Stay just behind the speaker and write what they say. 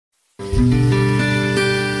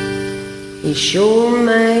He sure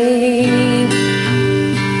made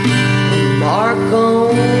a mark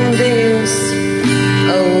on this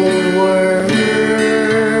old world.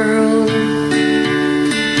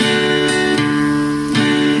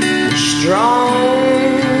 Strong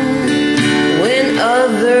when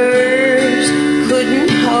others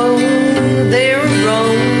couldn't hold their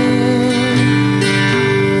own.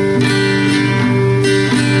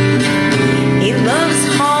 He loves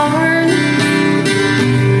hard,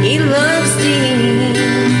 he loves deep,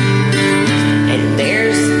 and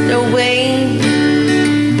there's no way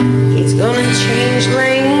he's gonna change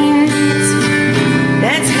lanes.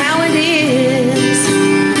 That's how it is.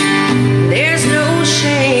 There's no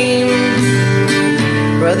shame.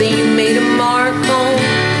 Brother, you made a mark on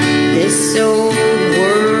this old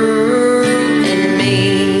world and me.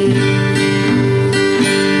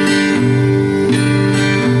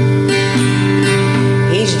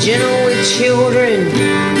 He's gentle with children,